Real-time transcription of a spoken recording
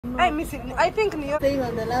No. I think you're saying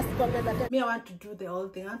on the last comment that I want to do the whole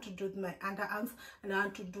thing. I want to do my underarms and I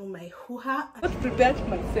want to do my hoo-ha. I want to prepare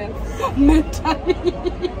myself mentally.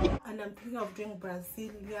 And I'm thinking of doing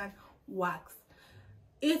Brazilian wax.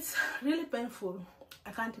 It's really painful.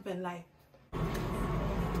 I can't even lie.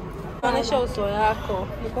 Onesha uso yako.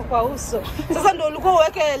 Niko kwa uso. Sasa ndio ulikuwa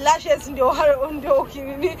uweke lashes ndio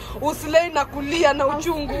kinini uslay na kulia na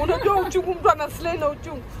uchungu. Unajua uchungu mtu ana slay na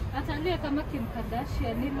uchungu. Atalia kama Kim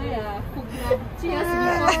Kardashian ile ya kugravitia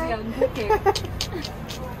simu yanguke.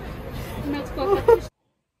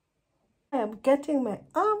 I am getting my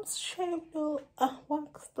arms shaved or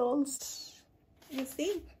wax dolls. You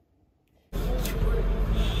see?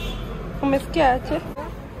 Umesikia aje?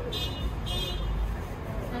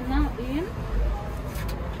 And now in.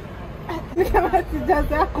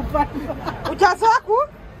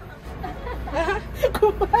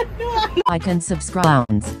 I can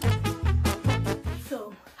subscribe.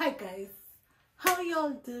 So, hi guys. How are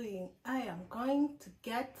y'all doing? I am going to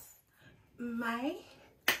get my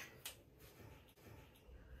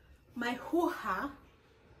hoo-ha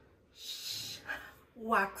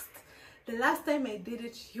waxed. The last time I did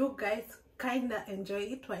it, you guys kinda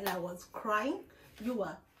enjoyed it while I was crying. You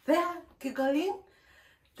were there giggling.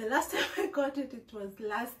 The last time I got it, it was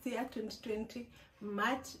last year, 2020,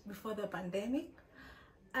 March, before the pandemic.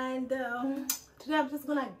 And today I'm just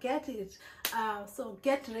gonna get it. So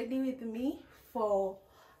get ready with me for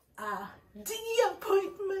the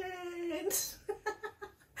appointment.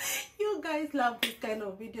 You guys love this kind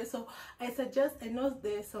of video, so I suggest, I know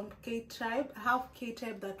there's some K-tribe, I have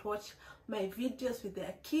K-tribe that watch my videos with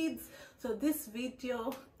their kids. So this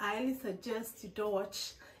video, I highly suggest you don't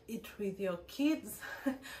watch it with your kids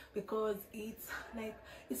because it's like,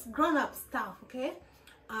 it's grown-up stuff, okay?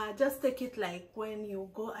 Just take it like when you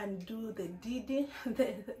go and do the didi,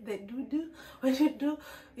 the doo-doo, when you do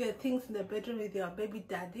your things in the bedroom with your baby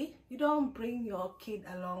daddy. You don't bring your kid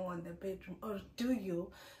along on the bedroom, or do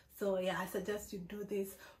you? So yeah, I suggest you do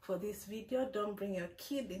this for this video. Don't bring your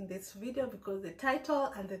kid in this video because the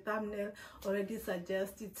title and the thumbnail already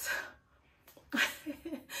suggest it's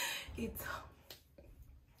it's,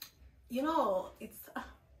 you know, it's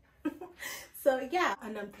so yeah.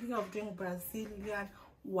 And I'm thinking of doing Brazilian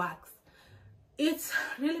wax. It's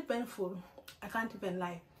really painful, I can't even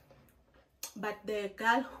lie. But the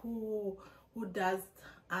girl who does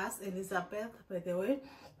us, Elizabeth, by the way,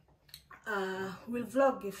 will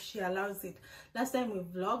vlog if she allows it. Last time we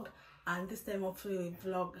vlogged, and this time hopefully we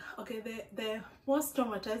vlog. Okay, the most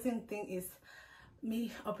traumatizing thing is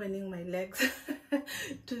me opening my legs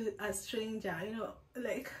to a stranger, you know,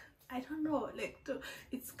 like, I don't know, like,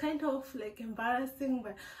 it's kind of like embarrassing,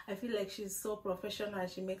 but I feel like she's so professional and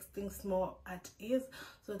she makes things more at ease.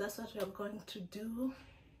 So that's what we're going to do.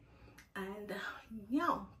 And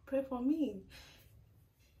yeah, pray for me.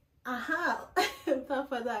 Without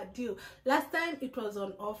further ado, last time it was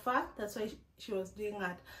on offer, that's why she was doing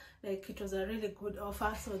that. Like, it was a really good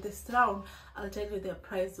offer. So this round I'll tell you the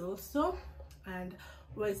price also and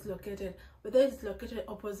where it's located. Whether it's located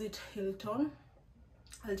opposite Hilton,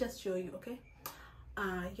 I'll just show you, okay?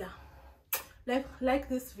 Yeah, like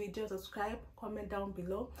this video, subscribe, comment down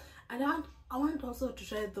below. And I want also to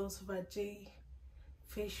try those Vajay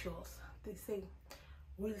facials. They say,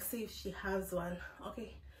 we'll see if she has one.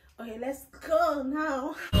 Okay, let's go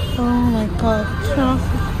now. Oh my god,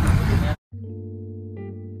 traffic.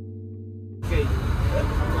 Okay.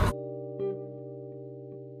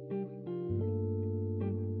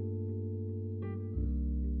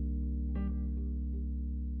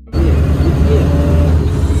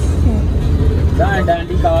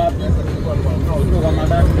 Ndaandika wapi? Kwa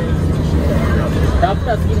madada.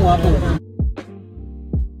 Tafuta simu hapo.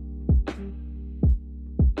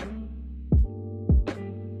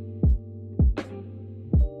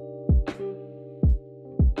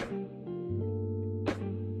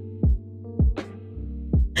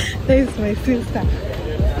 This is my sister.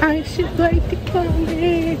 And she's waiting for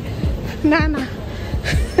me. Nana.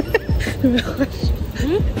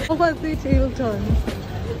 Opposite Hilton.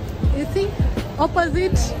 You see?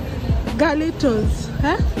 Opposite Galitos.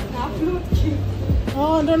 Huh?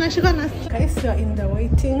 Oh, don't I na. Guys, you're in the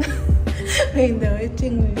waiting. In the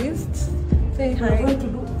waiting list. Say hi.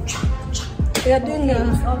 You're doing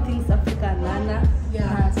all things African, Nana.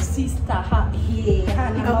 Yeah. Sister, her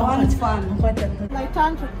number one fan. My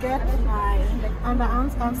turn to get my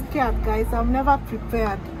underarms. I'm scared, guys. I'm never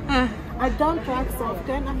prepared. I don't wax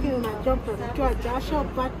often. I feel my job to a jasho,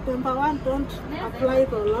 but number one, don't apply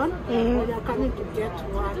the roll-on when you're coming to get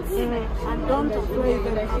wax. And don't apply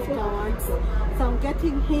them afterwards. So I'm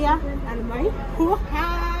getting here and my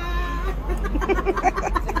hoo-ha.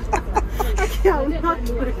 not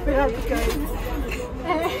prepared, guys.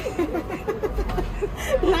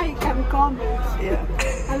 Like and comment. Yeah.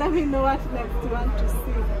 And let me know what next you want to see.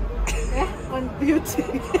 On beauty.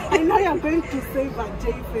 I know you're going to say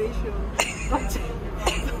Vajay facial. But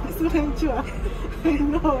I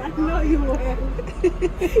know you will.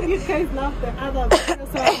 You guys love the other videos,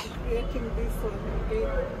 so I'm creating this one. Okay.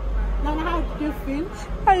 Nana, how did you feel?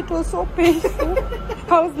 It was so painful.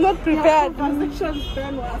 I was not prepared. Your conversations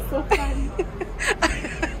then were so funny.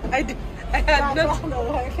 I had not.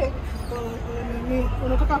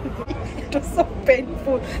 It was so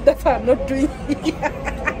painful. That's why I'm not doing it.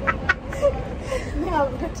 Yeah,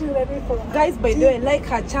 I'm getting ready for Guys, by the way, like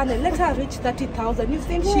her channel. Let her reach 30,000. You've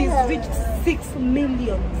seen she's reached 6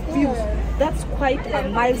 million views. That's quite a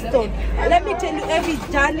milestone. Let me tell you, every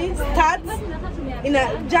journey starts in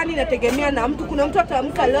a journey inategemea na mtu. Kuna mtu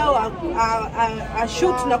ataamka leo a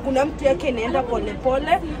shoot na kuna mtu yake inaenda pole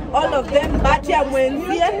pole. All of them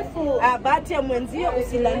bahati ya mwenzie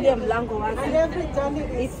usilalie mlango wake.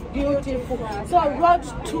 It's beautiful. So I wrote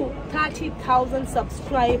to 30,000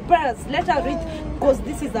 subscribers. Let her reach, because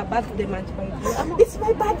this is a birthday month. It's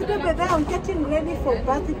my birthday, but I'm getting ready for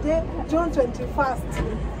birthday, June 21st.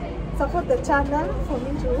 Support the channel for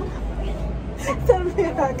me to tell me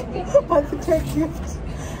like birthday gift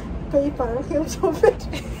paper.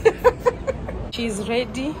 She's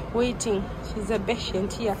ready, waiting. She's a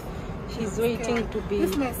patient here. She's waiting to be.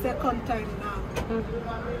 This is my second time now.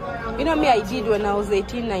 You know me, I did when I was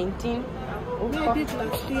 18, 19. I did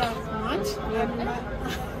last year March.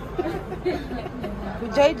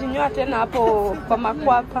 Ujaijinywa tena hapo kwa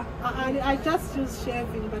makwapa. I just use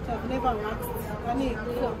shaving, but I've never waxed.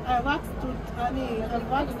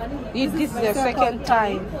 This is the second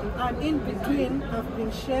time. And in between, I've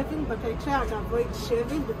been shaving, but I try and avoid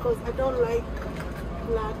shaving because I don't like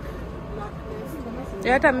blackness.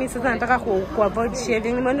 Hata mimi sasa nataka ku avoid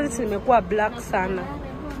shaving. Nimeona nimekuwa black sana.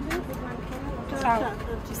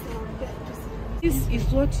 This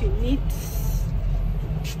is what you need.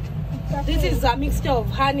 This is a mixture of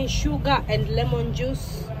honey, sugar, and lemon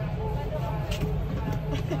juice.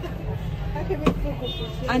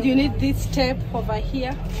 And you need this tape over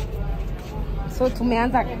here. So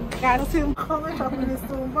tumeanza kazi.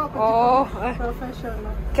 Oh,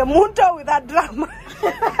 Professional. Kemunto with a drama.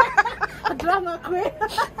 Drama queen.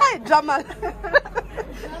 Hey, drama.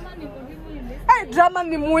 Hey, drama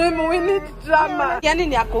ni muhimu. We need drama. Yani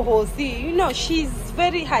ni akohosi. You know, she's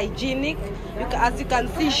very hygienic. As you can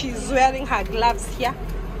see, she's wearing her gloves here.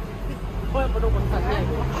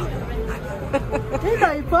 These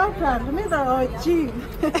are important. These are OG.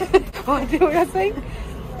 What do you say?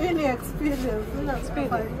 Any experience.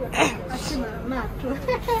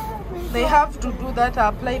 They have to do that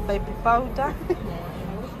applied by powder.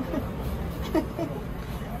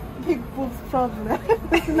 Big boobs problem.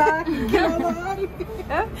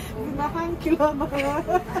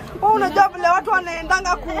 Oh, unajua vile watu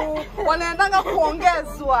wanaendanga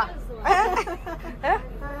kuongezwa.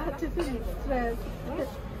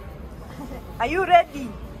 Are you ready?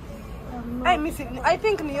 I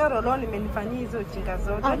think ni yoro leo nimenifanyia hizo chinga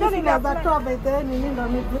zote. Unajua ninazatoa by the way nini ndo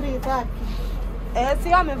ni breathe haki.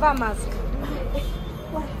 Si amevaa mask.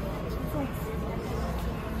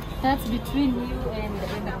 That's between you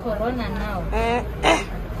and Corona now.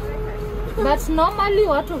 But normally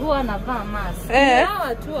watu huwa wanavaa mask.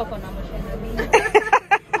 Hawa tu wako na mashine mingi.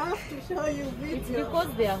 I have to show you video. It's because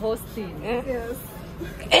they are hosting. Yes.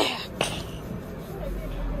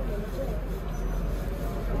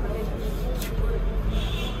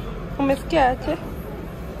 Umesikia aje?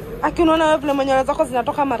 Akiunaona wewe vile mwenye zako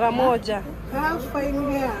zinatoka mara moja.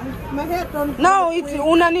 Fine hair. My hair don't. Now it's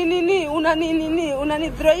unani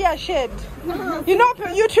throw your shade. You know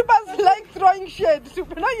YouTubers like throwing shade.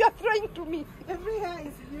 Now you are throwing to me. Every hair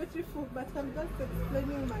is beautiful, but I'm just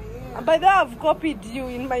explaining my hair. By the way, I've copied you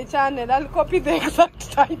in my channel. I'll copy the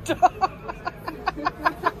exact title.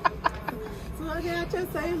 So I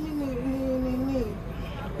just say me.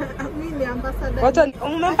 Mimi ambassador. What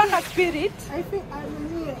umempaka spirit? I think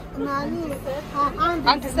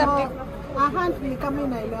Antiseptic. hand ni kama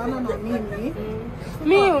inaelewana na mimi.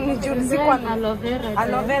 Mimi unijulizi kwa aloe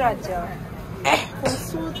vera gel. For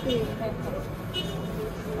soothing.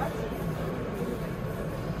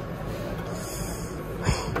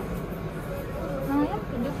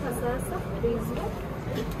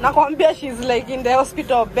 Nakwambia she's like in the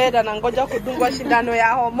hospital bed anangoja kudungwa shindano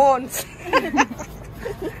ya hormones.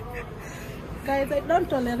 Guys, I don't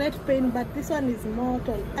tolerate pain, but this one is more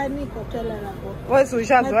tolerable. Wewe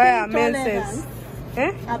ushazoea menses.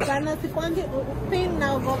 Hapana, sikwangi pain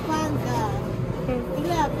na ogopanga. Ile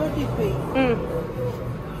ya body pain.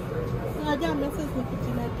 Ngoja message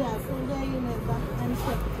nikujiletea. So ndio hii inaweza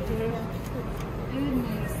answer kujiletea.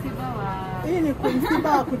 Hii ni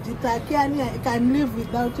msiba wa kujitakia, yani I can live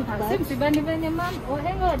without it. Msiba ni venye mama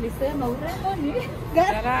wahenga walisema urembo ni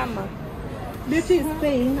gharama. Beauty is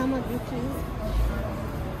pain ama beauty.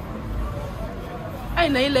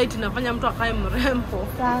 Na ile inafanya mtu akae mrembo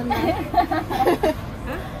sana.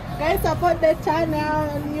 Guys, support the channel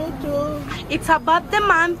on YouTube. It's about the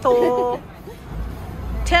month.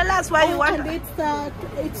 Tell us why you want. And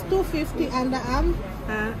it's 250 underarm.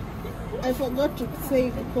 I forgot to say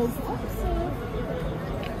because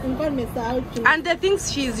I'm going to miss out. And the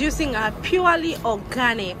things she's using are purely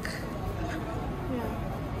organic.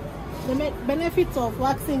 Yeah. The benefits of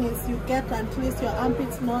waxing is you get at least your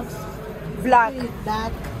armpits not black.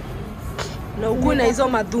 Dark. No kuna hizo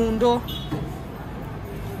madhundo.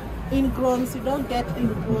 Ingrowns, you don't get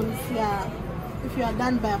ingrowns, yeah, if you are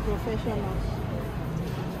done by a professional.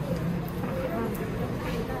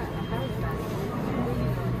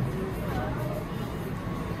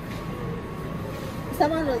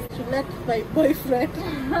 Someone was to let my boyfriend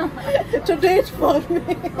to do it for me.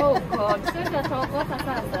 Oh God,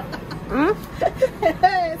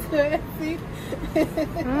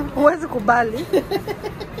 huwezi kubali.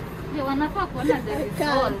 You wanafaa kuona the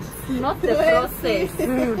result, not the process.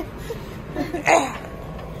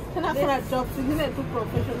 Tena kuna jobs zingine tu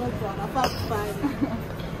professionals wanafaa kufanya.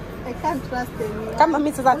 I can't trust anyone. Kama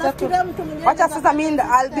mimi sasa wacha sasa mimi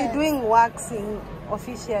I'll be doing waxing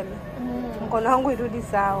officially. Mkono wangu irudi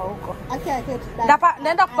sawa huko.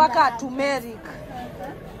 Naenda kupaka turmeric.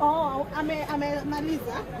 Oh,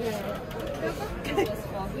 amemaliza?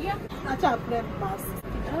 Acha prep pass.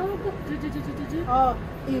 Oh,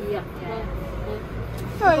 yeah.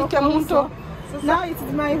 Now it's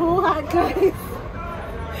my hoo-ha, guys.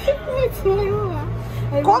 It's my hoo-ha.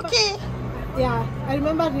 Cookie. Yeah, I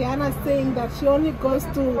remember Rihanna saying that she only goes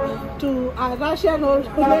to a Russian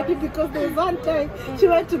old lady because there's one time she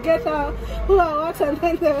went to get her hoo-ha wax and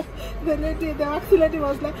then the waxy lady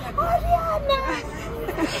was like, oh Rihanna!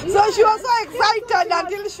 So she was so excited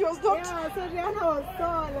until she was not. Yeah, so Rihanna was so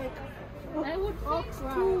like, I would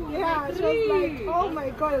yeah, she was like, oh my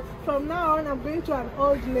God, from now on I'm going to an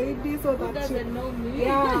old lady so that she doesn't know me.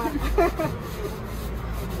 Yeah.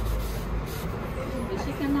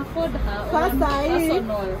 She can afford her own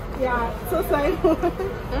personal. Yeah, so sorry.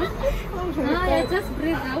 I just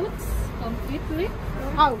breathe out completely.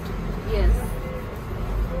 Out? Yes.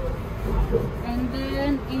 And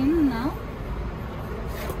then in now.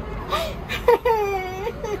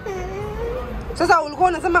 Sasa ulikuwa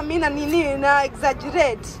unasema mimi na nini na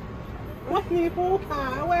exaggerate? Wani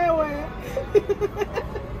hoo-ha wewe.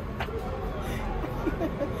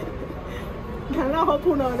 Kana hope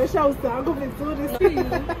unaonesha uso wangu vizuri.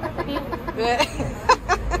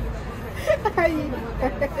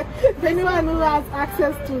 Anyone who has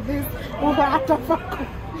access to this hoo-ha atafako.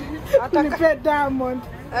 Nipe diamond.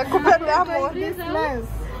 Kupe diamond. This lens.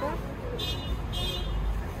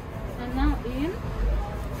 And now in.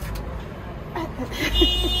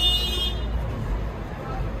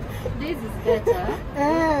 This is better.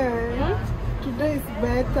 Today is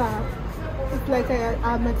better. It's like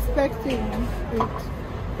I'm expecting it.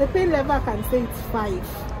 The pain level can say it's 5.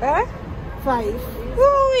 5.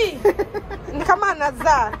 Ui. Ni kama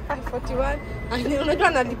anazaa 41. Unajua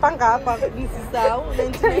analipanga hapa nisisahau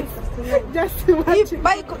 99. Just imagine.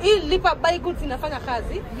 Hii lipa buy goods inafanya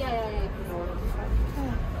kazi? Yeah.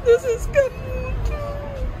 This is good.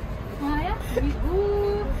 Haya,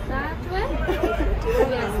 miguu that way.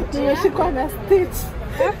 Nimeshikwa na stitch.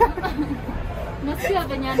 Nasikia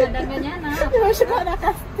venye anadanganyana hapa. Nimeshikwa na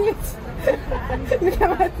stitch. Ni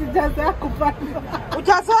kama sijazoea kupandwa.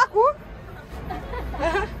 Ujazo wako?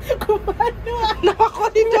 Kupandwa. Na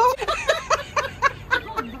wakodido.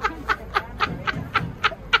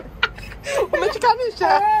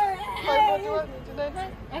 Umechikanisha.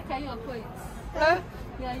 Eka hiyo point.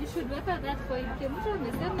 Yeah, you should weka that point. Mtu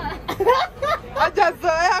amesema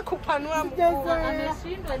hajazoea kupanua mguu.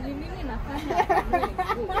 Ameshindwa ni mimi nafanya.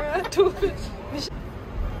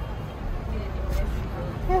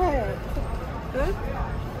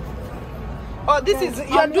 Oh, this is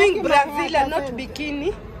you're doing Brazilian, not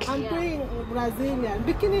bikini. I'm doing Brazilian.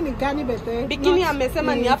 Bikini ni gani bete? Bikini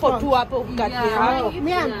amesema ni hapo tu hapo kati yao.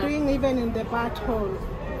 Me I'm doing even in the butthole.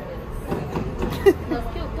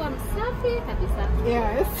 Nasikia uko msafi kabisa.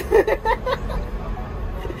 Yes.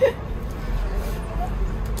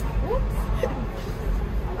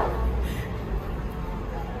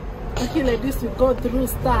 Okay, ladies, you go through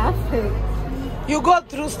stuff. You go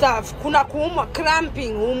through stuff. Kuna kuumwa,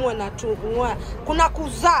 cramping, umwa na tuumwa. Kuna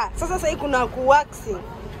kuzaa. Sasa kuna kuwaxing.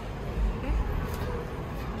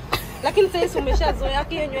 Lakini sasa umeshazoea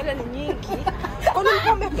hiyo nywele ni nyingi. Kwani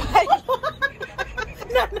ulikuwa umepai?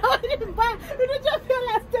 No, unajua pia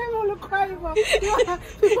last time ulikuwa hivyo.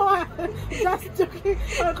 Just joking.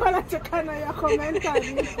 Ulikuwa unachekana ya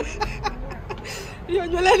commentary. Hiyo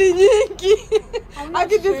nywele ni nyingi.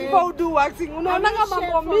 Akijisipa people do waxing. Unaona kama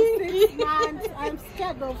mambo mingi. I'm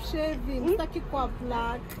scared of shaving. Sitaki kwa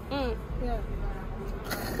black. Yeah.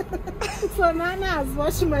 So Nana has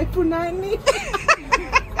watched my punani.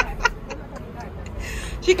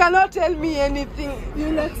 She cannot tell me anything.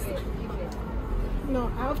 You let's.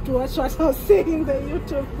 No, I have to watch what I'll say in the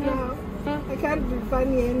YouTube now. I can't be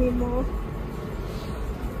funny anymore.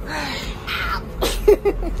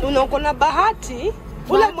 Unaona bahati?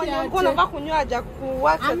 Ule mwenye ulikuwa unataka kunyoa haja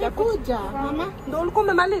kuwacha haja kuja. Mama, ndio ulikuwa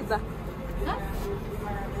umemaliza?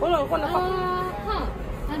 Ule ulikuwa unataka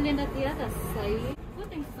anaenda theater sasa hivi.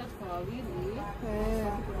 Wote msafara wawili.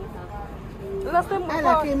 Last time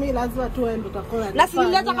lakini mimi lazima tuende tutakola. Na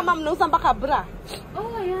silileta kama mnauza mpaka bra.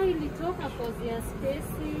 Oh yeah, ilitoka cause ya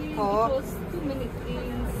space. It was too many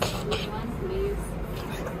things in one place.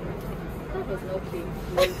 That was okay.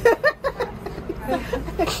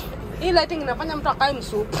 Hii lighting inafanya mtu akae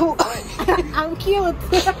msupu. I'm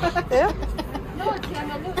cute. No,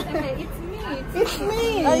 Tiana, look, it's me. It's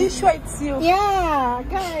me. Are you sure it's you? Yeah,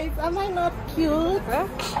 guys, am I not cute?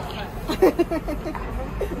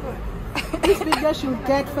 This video should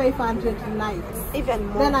get 500 likes. Even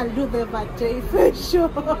more. Then I'll do the birthday facial.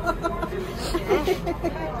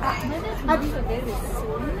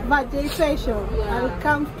 Birthday facial. Yeah. I'll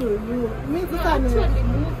come to you. We're actually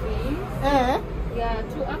moving. Yeah,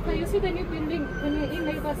 to after you see the new building in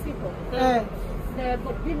Nairobi. The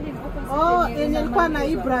building opposite. Ilikuwa na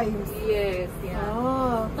Ibrahim. Yes, yeah.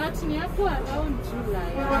 Oh. But ni hapo around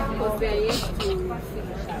July because they are yet to finish.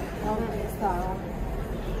 Okay, sawa.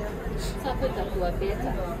 Sasa itakuwa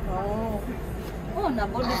better. Oh, na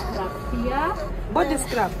body scrub pia. Body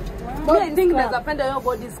scrub. I think nazapenda hiyo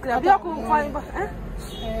body scrub. Pia kufanya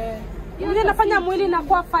Mimi nafanya mwili na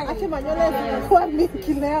kuwa fine. Acha manywele yanakuwa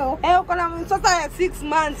mingi leo. Uko na sasa ya 6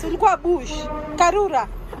 months ulikuwa bush. Karura.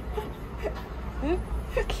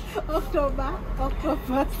 October,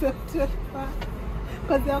 September.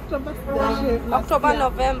 Because October,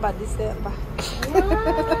 November, December.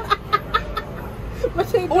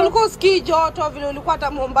 Ulikuwa usikii joto vile ulikuwa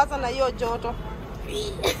hata Mombasa na hiyo joto.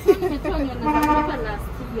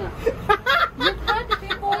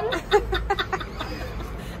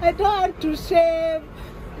 I don't want to shave.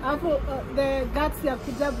 The guts ya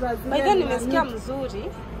kuja Brazil. By then nimesikia mzuri.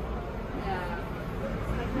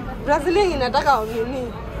 Brazilian inataka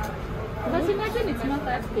nini? But imagine it's not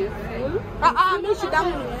that painful. Mimi shida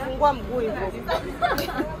mfungua mguu hivyo.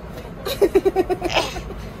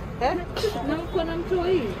 Na mko na mtu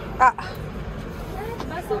hii?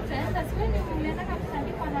 Basi utaenda sikwenda kumeleka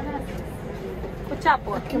kutandikwa na nasi.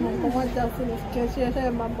 Kuchapwa. Kama mmoja usinifikishie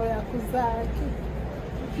mambo ya kuzaa.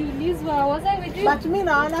 Ukiulizwa was I with you? But mimi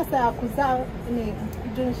naona saa ya kuzaa ni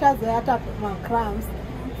junishazoea hata cramps.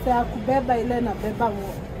 Saa ya kubeba ile na beba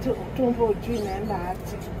tumbo juu inaenda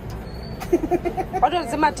hati. Watu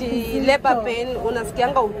wanasema ati labor pain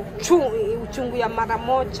unasikianga uchungu ya mara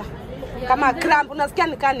moja. Kama cramp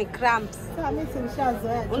unasikia ni cramps. Sasa mimi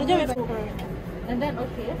sinishazoea. Unajua and then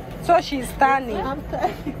okay. So she's standing. I'm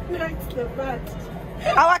turning next the back.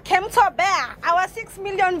 Our Kemto Bear, our 6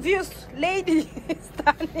 million views lady is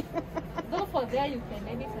standing. Go for there, you can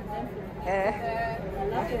edit and then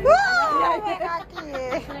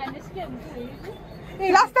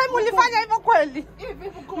last time ulifanya hivyo kweli?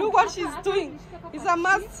 Look what she's doing. It's a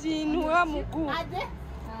must inua mguu.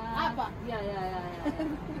 Hapa. Yeah.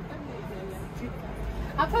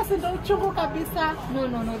 Hapa si ndio uchungu kabisa.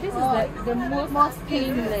 No. This is like the most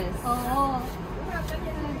painless. Oh.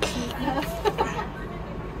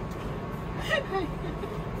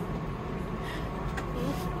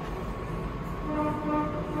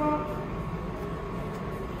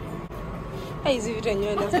 Hizi vitu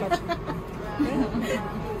nywele lazima.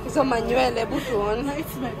 Hizo manywele hebu tuone.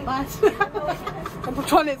 It's my butt. Hebu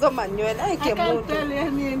tuone hizo manywele. I can't tell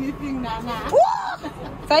anything Nana.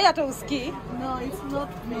 Sasa hata usikii? No, it's not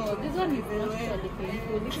me. No, this one is not really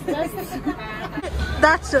painful. It's just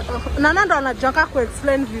That's Nana ndo anajua ku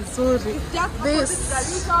explain vizuri. This.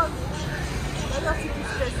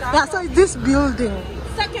 Yeah, so this building.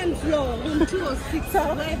 Second floor, room 206.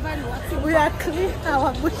 We are clean.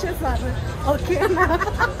 Our bushes are okay now.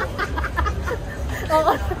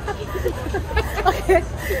 Okay.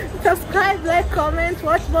 Subscribe, like, comment,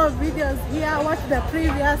 watch more videos here. Watch the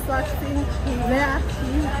previous waxing there.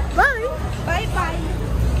 Bye. Bye.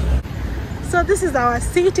 So this is our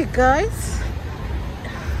city, guys.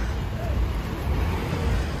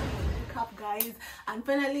 guys, and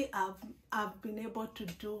finally I've been able to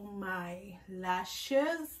do my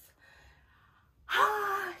lashes.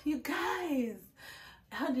 You guys,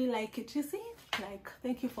 how do you like it? You see, like,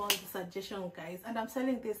 thank you for all the suggestions, guys. And I'm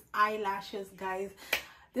selling these eyelashes, guys.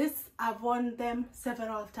 I've worn them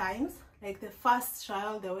several times. Like the first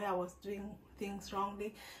trial, the way I was doing things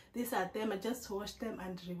wrongly, these are them. I just wash them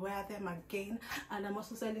and rewear them again. And I'm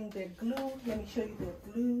also selling the glue. Let me show you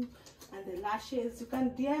the glue and the lashes. You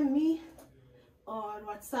can DM me or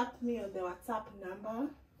WhatsApp me on the WhatsApp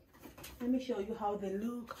number. Let me show you how they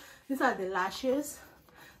look. These are the lashes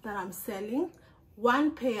that I'm selling.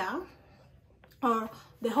 One pair or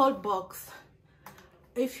the whole box.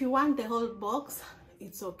 If you want the whole box,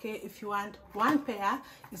 it's okay. If you want one pair,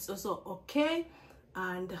 it's also okay.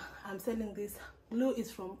 And I'm selling this glue.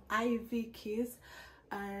 Is from Ivy Kiss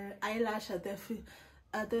eyelash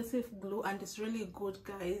adhesive glue, and it's really good,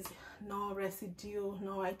 guys. No residue,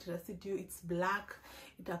 no white residue. It's black,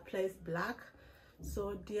 it applies black.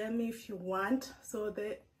 So DM me if you want. So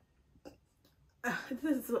this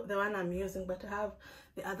is the one I'm using, but I have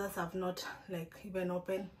the others. Have not like even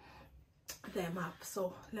opened them up.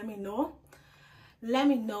 So let me know.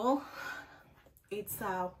 It's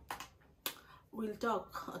we'll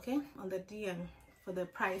talk, okay, on the DM for the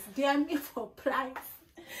price. DM me for price.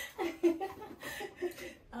 Okay,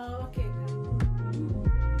 guys.